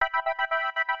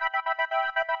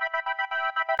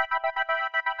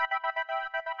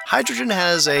hydrogen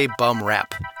has a bum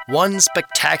rap. One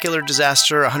spectacular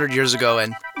disaster 100 years ago,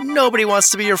 and nobody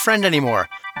wants to be your friend anymore.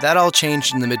 That all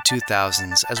changed in the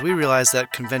mid-2000s as we realized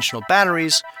that conventional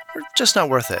batteries were just not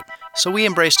worth it. So we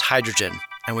embraced hydrogen,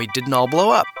 and we didn't all blow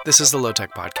up. This is the Low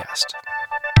Tech Podcast.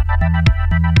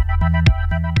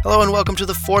 Hello and welcome to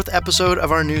the fourth episode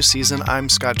of our new season. I'm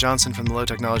Scott Johnson from the Low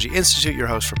Technology Institute, your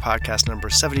host for podcast number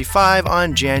 75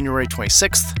 on January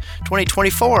 26th,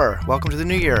 2024. Welcome to the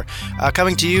new year.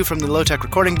 Coming to you from the Low Tech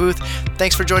recording booth.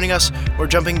 Thanks for joining us. We're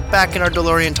jumping back in our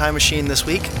DeLorean time machine this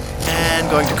week and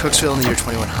going to Cooksville in the year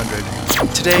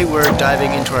 2100. Today we're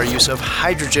diving into our use of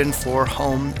hydrogen for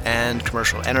home and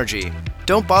commercial energy.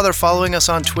 Don't bother following us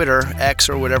on Twitter, X,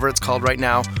 or whatever it's called right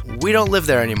now. We don't live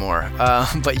there anymore,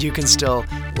 but you can still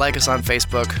like us on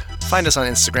Facebook, find us on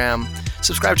Instagram,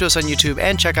 subscribe to us on YouTube,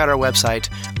 and check out our website,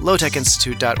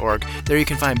 lowtechinstitute.org. There you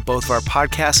can find both of our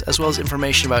podcasts as well as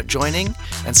information about joining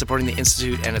and supporting the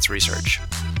Institute and its research.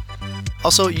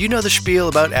 Also, you know the spiel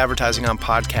about advertising on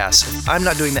podcasts. If I'm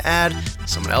not doing the ad,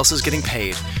 someone else is getting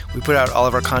paid. We put out all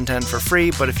of our content for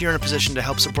free, but if you're in a position to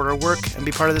help support our work and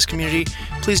be part of this community,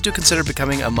 please do consider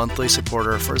becoming a monthly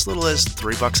supporter for as little as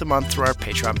 $3 a month through our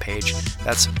Patreon page.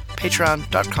 That's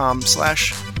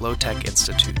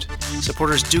patreon.com/lowtechinstitute.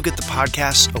 Supporters do get the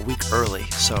podcasts a week early,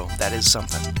 so that is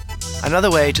something.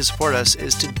 Another way to support us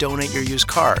is to donate your used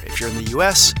car. If you're in the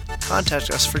U.S.,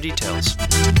 contact us for details.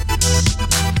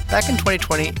 Back in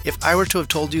 2020, if I were to have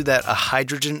told you that I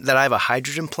have a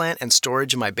hydrogen plant and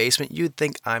storage in my basement, you'd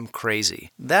think I'm crazy.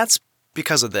 That's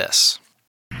because of this.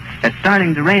 It's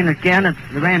starting to rain again.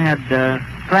 The rain had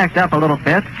slacked up a little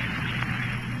bit.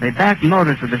 The back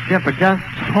motors of the ship are just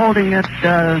holding it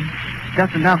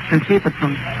just enough to keep it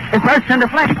from... It bursts into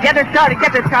flames. Get it started.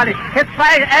 It's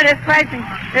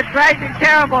crashing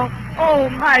terrible. Oh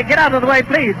my, get out of the way,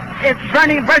 please. It's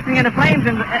bursting into flames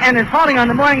and it's falling on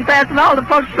the mooring mast and all the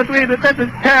folks between it. This is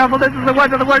terrible. This is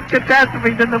one of the worst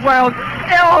catastrophes in the world.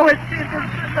 Oh, it's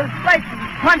like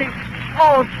 400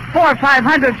 or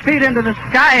 500 feet into the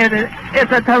sky. And it's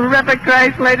a terrific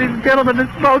crash, ladies and gentlemen. The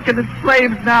smoke and the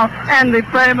flames now, and the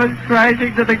flame is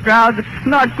crashing to the ground,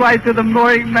 not quite to the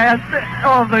mooring mast.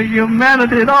 All the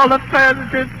humanity and all the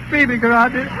passengers screaming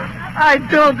around it.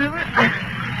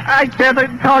 I can't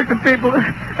even talk to people.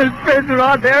 His friends are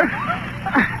out there.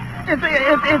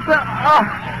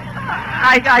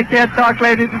 I can't talk,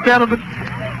 ladies and gentlemen.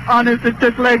 Honest, it's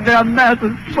just laying there a mass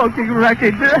of smoking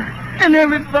wreckage. And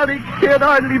everybody can't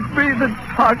hardly breathe and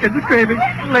talk and screaming.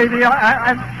 Lady,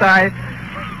 I'm sorry.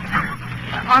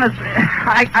 Honestly,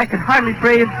 I can hardly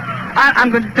breathe. I'm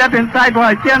going to step inside where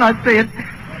I cannot see it.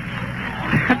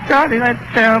 Charlie, that's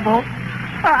terrible.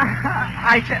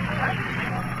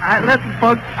 Listen,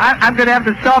 folks, I'm going to have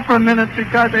to stop for a minute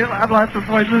because I've lost the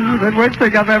voice. This is the worst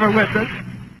thing I've ever witnessed.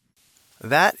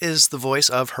 That is the voice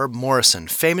of Herb Morrison,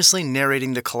 famously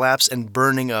narrating the collapse and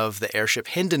burning of the airship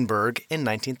Hindenburg in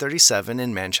 1937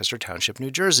 in Manchester Township, New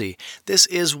Jersey. This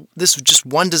was just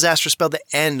one disaster spelled the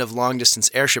end of long-distance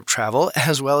airship travel,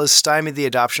 as well as stymied the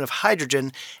adoption of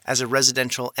hydrogen as a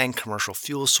residential and commercial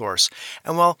fuel source.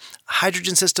 And while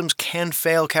hydrogen systems can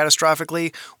fail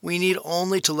catastrophically, we need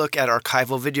only to look at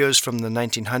archival videos from the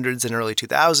 1900s and early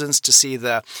 2000s to see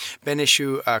the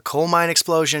Benishu coal mine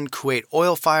explosion, Kuwait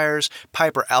oil fires,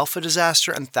 Piper Alpha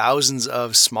disaster, and thousands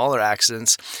of smaller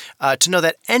accidents, to know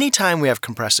that any time we have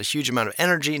compressed a huge amount of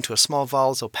energy into a small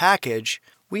volatile package,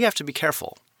 we have to be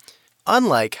careful.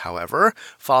 Unlike, however,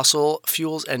 fossil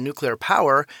fuels and nuclear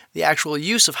power, the actual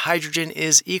use of hydrogen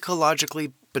is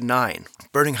ecologically benign.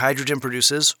 Burning hydrogen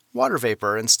produces water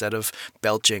vapor instead of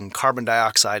belching carbon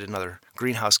dioxide and other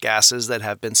greenhouse gases that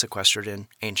have been sequestered in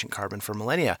ancient carbon for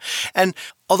millennia. And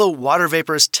although water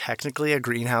vapor is technically a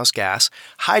greenhouse gas,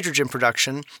 hydrogen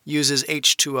production uses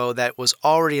H2O that was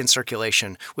already in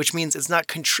circulation, which means it's not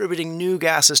contributing new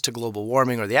gases to global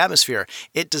warming or the atmosphere.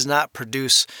 It does not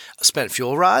produce spent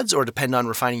fuel rods or depend on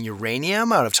refining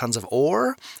uranium out of tons of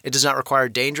ore. It does not require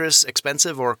dangerous,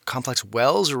 expensive, or complex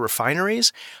wells or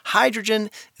refineries. Hydrogen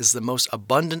is the most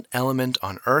abundant element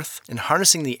on Earth, and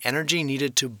harnessing the energy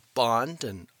needed to bond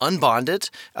and unbond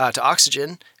it to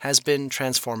oxygen has been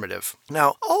transformative.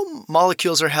 Now, all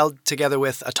molecules are held together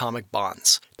with atomic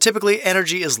bonds. Typically,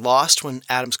 energy is lost when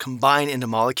atoms combine into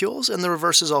molecules, and the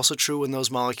reverse is also true when those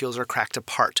molecules are cracked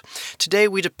apart. Today,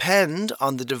 we depend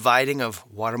on the dividing of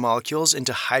water molecules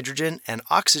into hydrogen and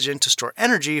oxygen to store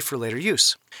energy for later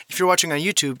use. If you're watching on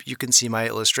YouTube, you can see my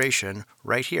illustration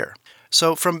right here.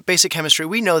 So from basic chemistry,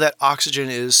 we know that oxygen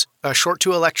is short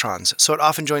two electrons, so it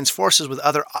often joins forces with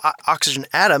other oxygen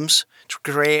atoms to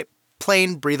create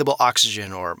plain breathable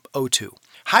oxygen, or O2.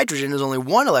 Hydrogen is only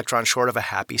one electron short of a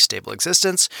happy, stable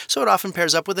existence, so it often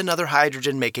pairs up with another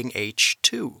hydrogen, making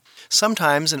H2.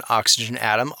 Sometimes an oxygen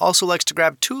atom also likes to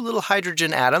grab two little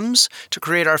hydrogen atoms to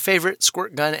create our favorite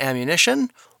squirt gun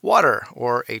ammunition, water,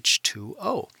 or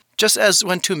H2O. Just as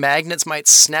when two magnets might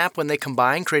snap when they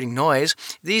combine, creating noise,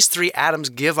 these three atoms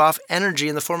give off energy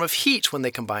in the form of heat when they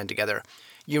combine together.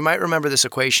 You might remember this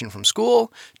equation from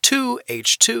school: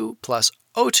 2H2 plus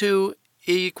O2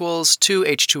 equals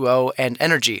 2H2O and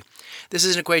energy. This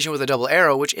is an equation with a double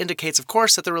arrow, which indicates, of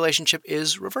course, that the relationship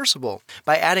is reversible.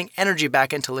 By adding energy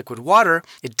back into liquid water,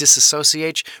 it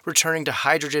disassociates, returning to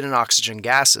hydrogen and oxygen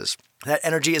gases. That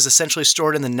energy is essentially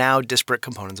stored in the now disparate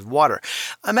components of water.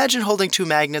 Imagine holding two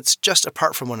magnets just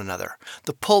apart from one another.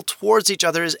 The pull towards each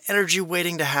other is energy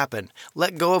waiting to happen.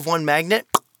 Let go of one magnet,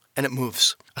 and it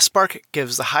moves. A spark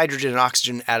gives the hydrogen and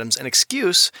oxygen atoms an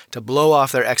excuse to blow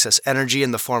off their excess energy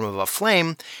in the form of a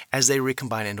flame as they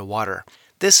recombine into water.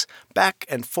 This back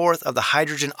and forth of the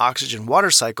hydrogen-oxygen water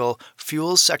cycle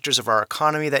fuels sectors of our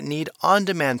economy that need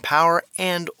on-demand power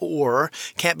and/or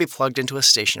can't be plugged into a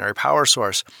stationary power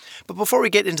source. But before we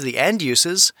get into the end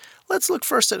uses, let's look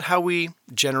first at how we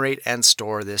generate and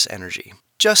store this energy.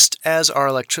 Just as our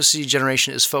electricity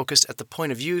generation is focused at the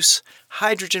point of use,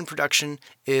 hydrogen production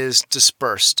is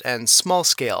dispersed and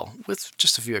small-scale, with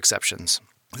just a few exceptions.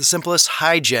 The simplest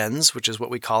hygens, which is what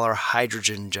we call our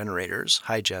hydrogen generators,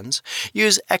 hygens,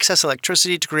 use excess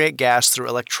electricity to create gas through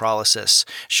electrolysis,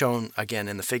 shown again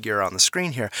in the figure on the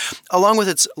screen here, along with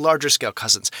its larger scale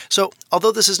cousins. So,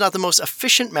 although this is not the most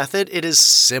efficient method, it is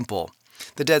simple.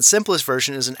 The dead simplest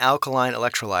version is an alkaline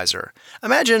electrolyzer.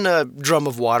 Imagine a drum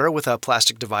of water with a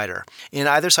plastic divider. In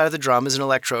either side of the drum is an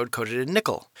electrode coated in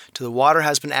nickel. To the water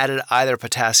has been added either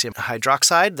potassium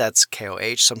hydroxide, that's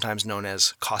KOH, sometimes known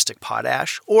as caustic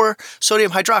potash, or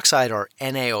sodium hydroxide, or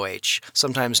NaOH,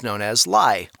 sometimes known as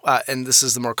lye. And this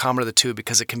is the more common of the two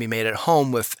because it can be made at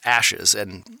home with ashes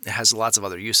and it has lots of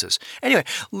other uses. Anyway,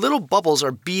 little bubbles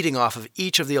are beating off of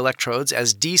each of the electrodes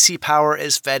as DC power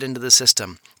is fed into the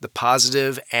system. The positive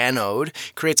anode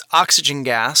creates oxygen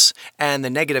gas, and the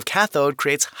negative cathode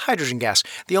creates hydrogen gas.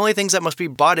 The only things that must be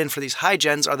bought in for these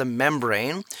hygens are the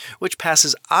membrane, which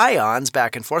passes ions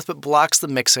back and forth but blocks the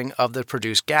mixing of the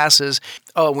produced gases.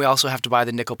 Oh, and we also have to buy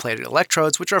the nickel-plated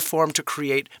electrodes, which are formed to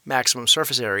create maximum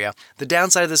surface area. The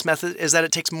downside of this method is that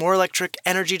it takes more electric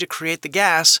energy to create the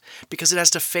gas because it has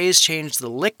to phase change the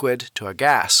liquid to a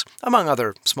gas, among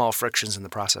other small frictions in the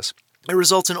process. It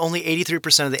results in only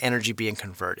 83% of the energy being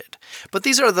converted. But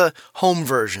these are the home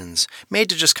versions, made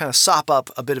to just kind of sop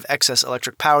up a bit of excess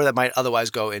electric power that might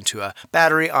otherwise go into a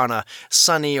battery on a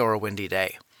sunny or a windy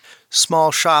day.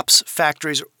 Small shops,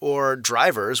 factories, or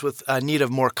drivers with a need of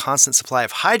more constant supply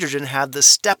of hydrogen have the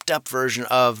stepped-up version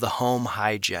of the home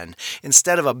hygen.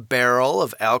 Instead of a barrel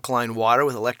of alkaline water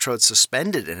with electrodes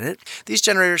suspended in it, these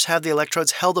generators have the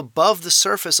electrodes held above the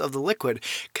surface of the liquid,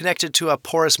 connected to a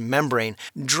porous membrane,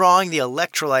 drawing the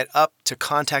electrolyte up to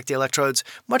contact the electrodes,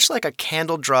 much like a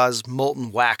candle draws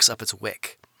molten wax up its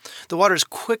wick. The water is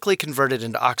quickly converted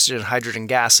into oxygen and hydrogen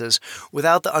gases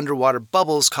without the underwater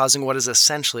bubbles causing what is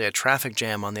essentially a traffic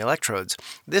jam on the electrodes.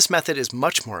 This method is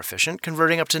much more efficient,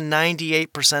 converting up to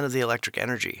 98% of the electric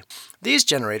energy. These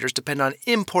generators depend on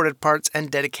imported parts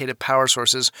and dedicated power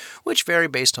sources, which vary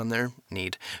based on their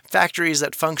need. Factories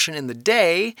that function in the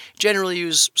day generally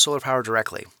use solar power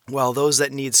directly, while those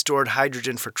that need stored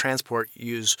hydrogen for transport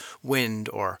use wind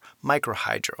or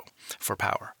microhydro for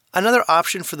power. Another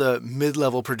option for the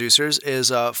mid-level producers is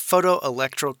a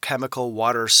photoelectrochemical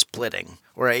water splitting,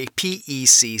 or a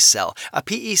PEC cell. A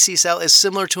PEC cell is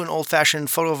similar to an old-fashioned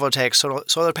photovoltaic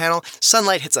solar panel.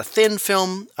 Sunlight hits a thin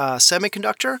film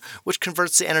semiconductor, which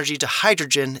converts the energy to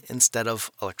hydrogen instead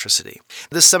of electricity.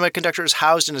 This semiconductor is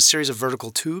housed in a series of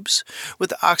vertical tubes,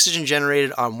 with the oxygen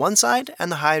generated on one side and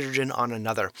the hydrogen on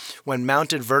another. When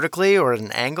mounted vertically or at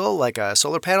an angle, like a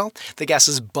solar panel, the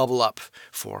gases bubble up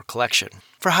for collection.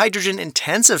 For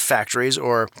hydrogen-intensive factories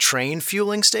or train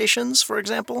fueling stations, for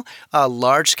example,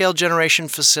 large-scale generation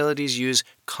facilities use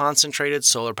concentrated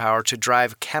solar power to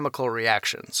drive chemical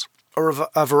reactions.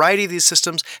 A variety of these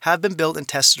systems have been built and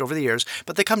tested over the years,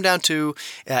 but they come down to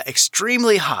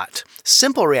extremely hot,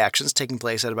 simple reactions taking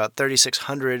place at about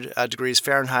 3,600 degrees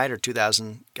Fahrenheit or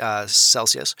 2,000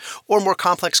 Celsius, or more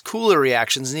complex, cooler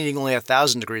reactions needing only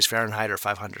 1,000 degrees Fahrenheit or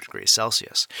 500 degrees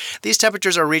Celsius. These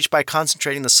temperatures are reached by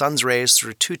concentrating the sun's rays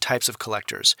through two types of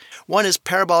collectors. One is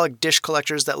parabolic dish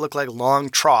collectors that look like long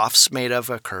troughs made of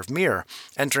a curved mirror.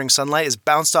 Entering sunlight is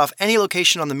bounced off any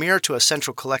location on the mirror to a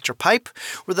central collector pipe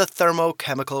where the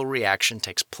thermochemical reaction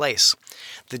takes place.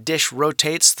 The dish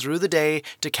rotates through the day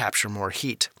to capture more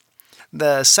heat.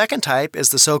 The second type is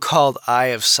the so-called Eye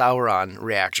of Sauron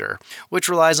reactor, which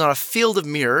relies on a field of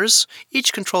mirrors,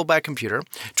 each controlled by a computer,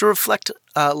 to reflect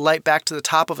light back to the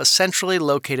top of a centrally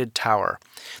located tower.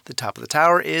 The top of the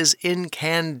tower is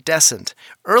incandescent.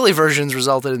 Early versions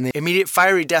resulted in the immediate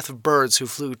fiery death of birds who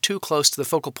flew too close to the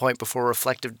focal point before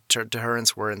reflective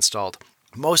deterrents were installed.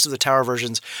 Most of the tower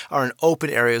versions are in open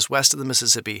areas west of the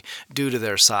Mississippi due to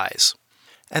their size.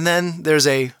 And then there's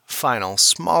a final,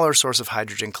 smaller source of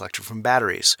hydrogen collected from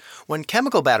batteries. When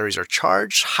chemical batteries are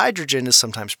charged, hydrogen is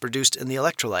sometimes produced in the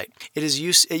electrolyte. It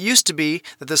used to be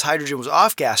that this hydrogen was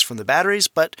off-gassed from the batteries,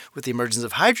 but with the emergence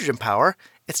of hydrogen power,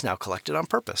 it's now collected on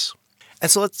purpose. And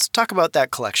so let's talk about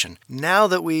that collection. Now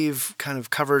that we've kind of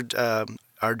covered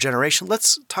our generation,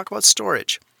 let's talk about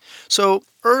storage. So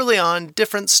early on,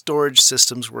 different storage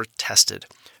systems were tested.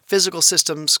 Physical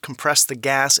systems compressed the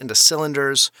gas into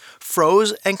cylinders,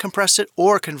 froze and compressed it,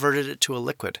 or converted it to a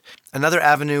liquid. Another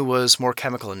avenue was more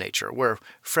chemical in nature, where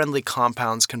friendly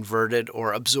compounds converted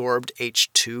or absorbed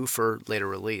H2 for later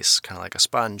release, kind of like a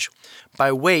sponge.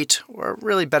 By weight, or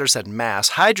really better said mass,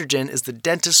 hydrogen is the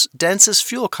densest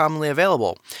fuel commonly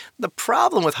available. The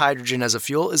problem with hydrogen as a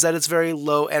fuel is that it's very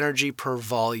low energy per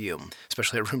volume,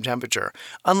 especially at room temperature.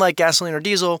 Unlike gasoline or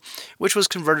diesel, which was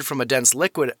converted from a dense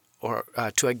liquid or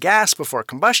to a gas before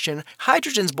combustion,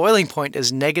 hydrogen's boiling point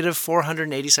is negative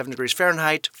 487 degrees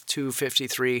Fahrenheit,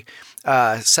 253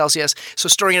 Celsius, so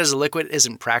storing it as a liquid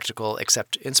isn't practical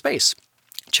except in space.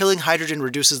 Chilling hydrogen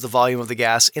reduces the volume of the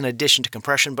gas in addition to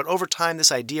compression, but over time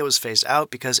this idea was phased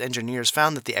out because engineers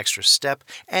found that the extra step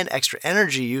and extra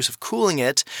energy use of cooling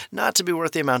it not to be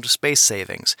worth the amount of space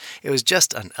savings. It was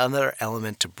just another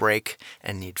element to break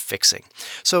and need fixing.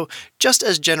 So just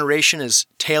as generation is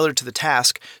tailored to the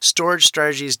task, storage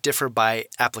strategies differ by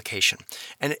application.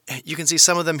 And you can see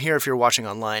some of them here if you're watching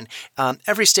online.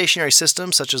 Every stationary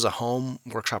system, such as a home,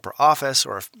 workshop, or office,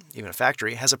 or even a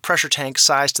factory, has a pressure tank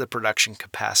sized to the production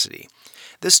capacity.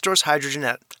 This stores hydrogen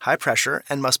at high pressure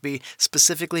and must be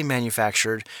specifically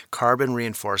manufactured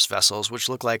carbon-reinforced vessels, which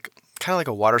look like kind of like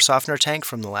a water softener tank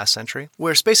from the last century.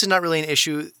 Where space is not really an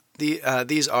issue,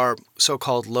 these are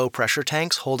so-called low-pressure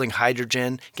tanks holding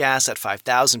hydrogen gas at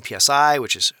 5,000 psi,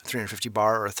 which is 350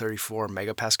 bar or 34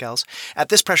 megapascals. At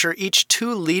this pressure, each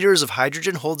 2 liters of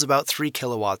hydrogen holds about 3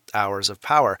 kilowatt-hours of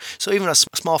power. So even a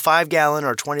small 5-gallon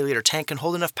or 20-liter tank can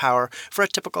hold enough power for a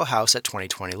typical house at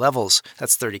 2020 levels.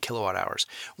 That's 30 kilowatt-hours.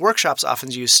 Workshops often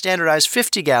use standardized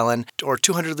 50-gallon or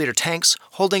 200-liter tanks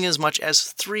holding as much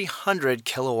as 300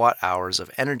 kilowatt-hours of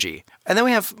energy. And then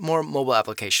we have more mobile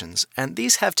applications, and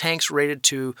these have tanks rated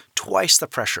to twice the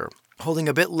pressure, holding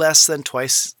a bit less than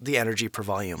twice the energy per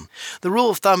volume. The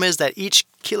rule of thumb is that each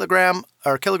kilogram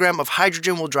of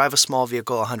hydrogen will drive a small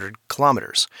vehicle 100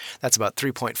 kilometers. That's about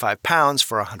 3.5 pounds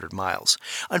for 100 miles.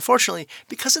 Unfortunately,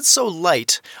 because it's so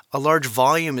light, a large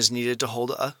volume is needed to hold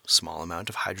a small amount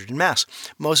of hydrogen mass.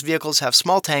 Most vehicles have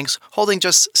small tanks holding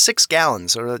just 6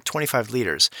 gallons or 25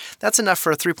 liters. That's enough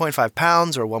for 3.5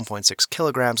 pounds or 1.6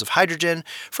 kilograms of hydrogen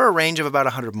for a range of about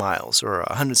 100 miles or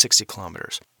 160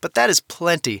 kilometers. But that is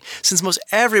plenty, since most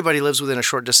everybody lives within a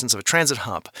short distance of a transit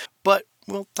hub. But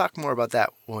we'll talk more about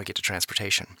that when we get to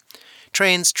transportation.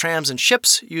 Trains, trams, and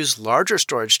ships use larger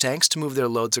storage tanks to move their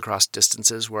loads across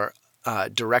distances where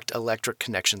direct electric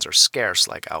connections are scarce,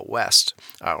 like out west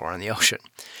or on the ocean.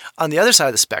 On the other side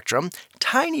of the spectrum,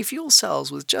 tiny fuel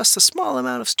cells with just a small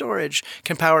amount of storage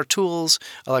can power tools,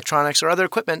 electronics, or other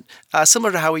equipment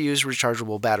similar to how we used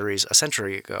rechargeable batteries a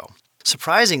century ago.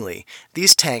 Surprisingly,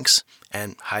 these tanks,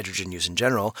 and hydrogen use in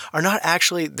general, are not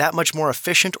actually that much more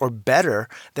efficient or better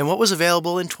than what was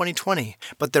available in 2020,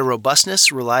 but their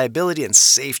robustness, reliability, and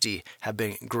safety have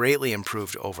been greatly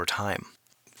improved over time.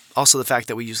 Also, the fact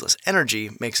that we use less energy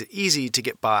makes it easy to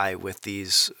get by with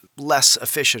these less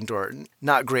efficient or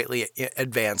not greatly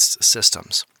advanced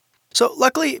systems. So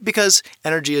luckily, because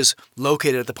energy is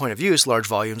located at the point of use, large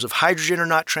volumes of hydrogen are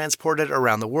not transported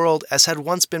around the world, as had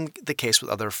once been the case with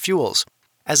other fuels.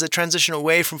 As the transition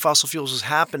away from fossil fuels was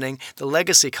happening, the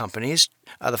legacy companies,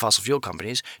 the fossil fuel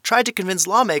companies, tried to convince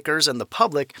lawmakers and the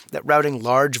public that routing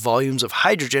large volumes of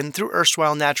hydrogen through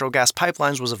erstwhile natural gas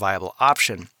pipelines was a viable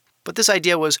option. But this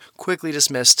idea was quickly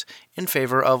dismissed in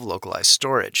favor of localized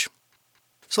storage.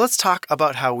 So let's talk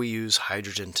about how we use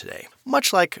hydrogen today.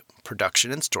 Much like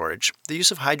production and storage, the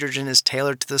use of hydrogen is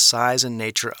tailored to the size and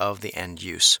nature of the end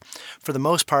use. For the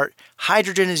most part,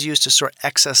 hydrogen is used to store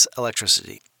excess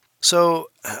electricity. So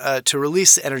to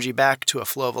release the energy back to a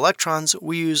flow of electrons,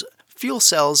 we use fuel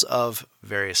cells of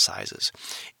various sizes.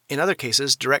 In other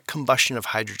cases, direct combustion of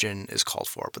hydrogen is called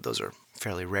for, but those are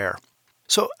fairly rare.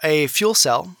 So a fuel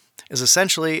cell is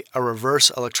essentially a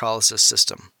reverse electrolysis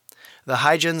system. The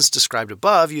hydrogens described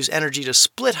above use energy to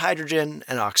split hydrogen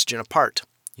and oxygen apart,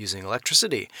 using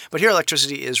electricity. But here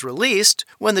electricity is released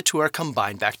when the two are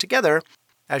combined back together,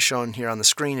 as shown here on the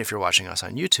screen if you're watching us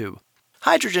on YouTube.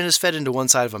 Hydrogen is fed into one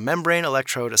side of a membrane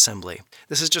electrode assembly.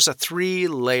 This is just a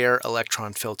 3-layer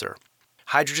electron filter.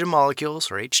 Hydrogen molecules,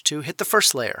 or H2, hit the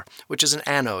first layer, which is an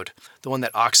anode, the one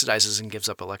that oxidizes and gives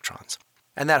up electrons.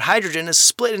 And that hydrogen is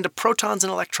split into protons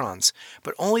and electrons,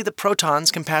 but only the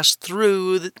protons can pass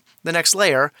through the next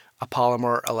layer, a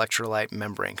polymer electrolyte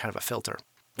membrane, kind of a filter,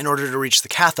 in order to reach the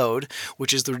cathode,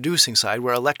 which is the reducing side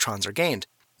where electrons are gained.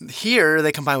 Here,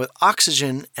 they combine with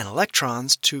oxygen and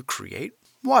electrons to create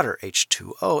water,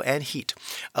 H2O, and heat.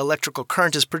 Electrical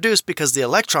current is produced because the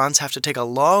electrons have to take a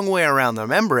long way around the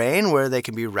membrane where they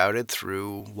can be routed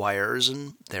through wires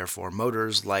and therefore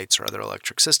motors, lights, or other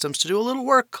electric systems to do a little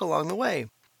work along the way.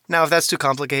 Now, if that's too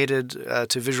complicated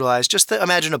to visualize, just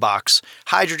imagine a box.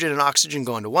 Hydrogen and oxygen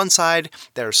go into one side,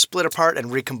 they're split apart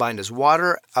and recombined as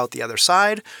water out the other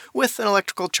side, with an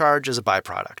electrical charge as a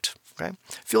byproduct. Okay?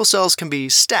 Fuel cells can be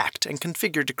stacked and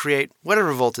configured to create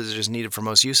whatever voltage is needed for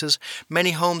most uses.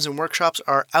 Many homes and workshops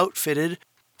are outfitted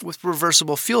with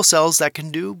reversible fuel cells that can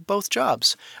do both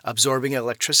jobs, absorbing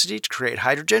electricity to create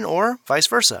hydrogen or vice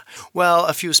versa, while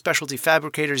a few specialty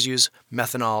fabricators use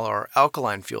methanol or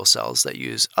alkaline fuel cells that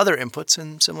use other inputs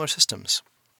in similar systems.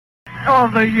 Oh,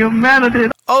 the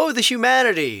humanity! Oh, the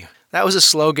humanity! That was a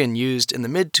slogan used in the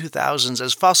mid-2000s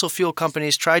as fossil fuel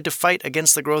companies tried to fight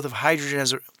against the growth of hydrogen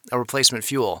as a replacement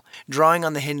fuel. Drawing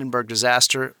on the Hindenburg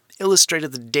disaster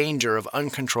illustrated the danger of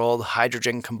uncontrolled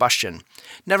hydrogen combustion.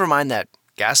 Never mind that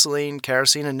gasoline,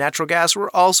 kerosene, and natural gas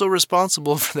were also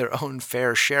responsible for their own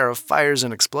fair share of fires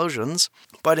and explosions.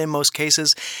 But in most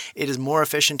cases, it is more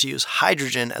efficient to use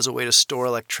hydrogen as a way to store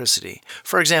electricity.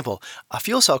 For example, a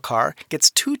fuel cell car gets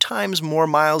 2 times more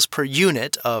miles per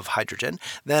unit of hydrogen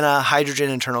than a hydrogen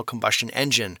internal combustion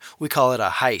engine. We call it a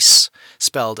HICE,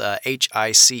 spelled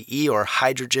H-I-C-E, or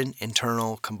hydrogen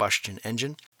internal combustion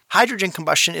engine. Hydrogen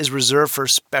combustion is reserved for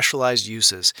specialized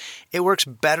uses. It works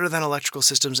better than electrical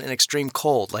systems in extreme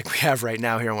cold, like we have right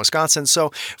now here in Wisconsin.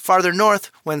 So farther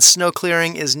north, when snow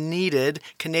clearing is needed,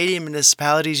 Canadian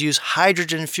municipalities use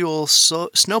hydrogen fuel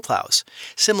snowplows.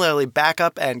 Similarly,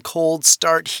 backup and cold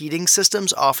start heating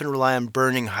systems often rely on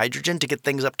burning hydrogen to get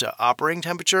things up to operating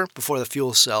temperature before the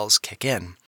fuel cells kick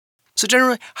in. So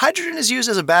generally, hydrogen is used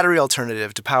as a battery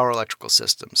alternative to power electrical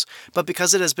systems. But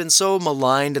because it has been so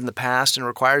maligned in the past and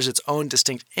requires its own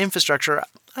distinct infrastructure,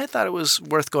 I thought it was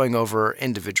worth going over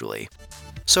individually.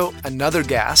 So another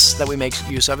gas that we make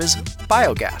use of is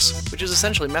biogas, which is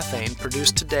essentially methane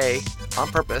produced today on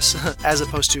purpose, as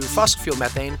opposed to fossil fuel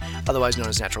methane, otherwise known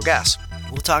as natural gas.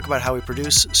 We'll talk about how we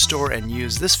produce, store, and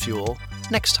use this fuel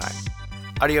next time.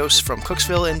 Adios from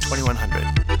Cooksville in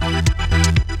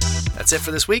 2100. That's it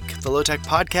for this week. The Low Tech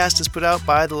Podcast is put out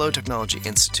by the Low Technology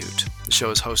Institute. The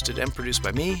show is hosted and produced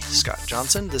by me, Scott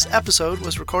Johnson. This episode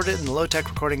was recorded in the Low Tech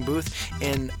recording booth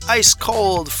in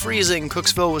ice-cold, freezing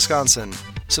Cooksville, Wisconsin.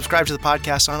 Subscribe to the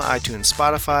podcast on iTunes,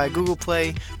 Spotify, Google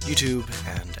Play, YouTube,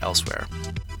 and elsewhere.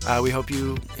 We hope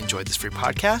you enjoyed this free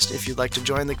podcast. If you'd like to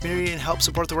join the community and help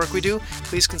support the work we do,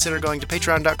 please consider going to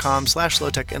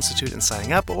patreon.com/lowtechinstitute and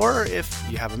signing up. Or if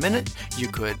you have a minute, you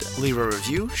could leave a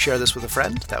review, share this with a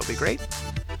friend. That would be great.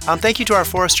 Thank you to our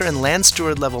Forester and Land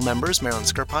Steward level members, Marilyn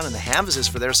Skirpon and the Hamvises,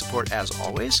 for their support as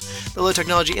always. The Low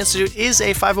Technology Institute is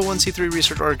a 501c3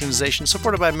 research organization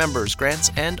supported by members, grants,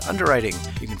 and underwriting.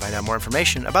 You can find out more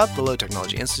information about the Low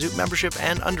Technology Institute membership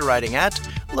and underwriting at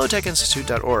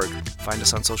lowtechinstitute.org. Find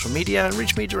us on social media and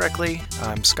reach me directly.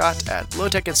 I'm Scott at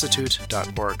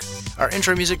lowtechinstitute.org. Our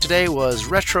intro music today was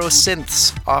Retro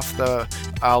Synths off the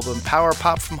album Power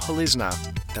Pop from Holizna.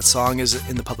 That song is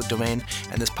in the public domain,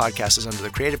 and this podcast is under the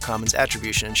Creative Commons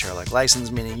Attribution and Share Alike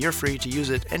license, meaning you're free to use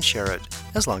it and share it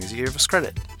as long as you give us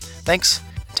credit. Thanks,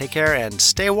 take care, and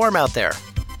stay warm out there.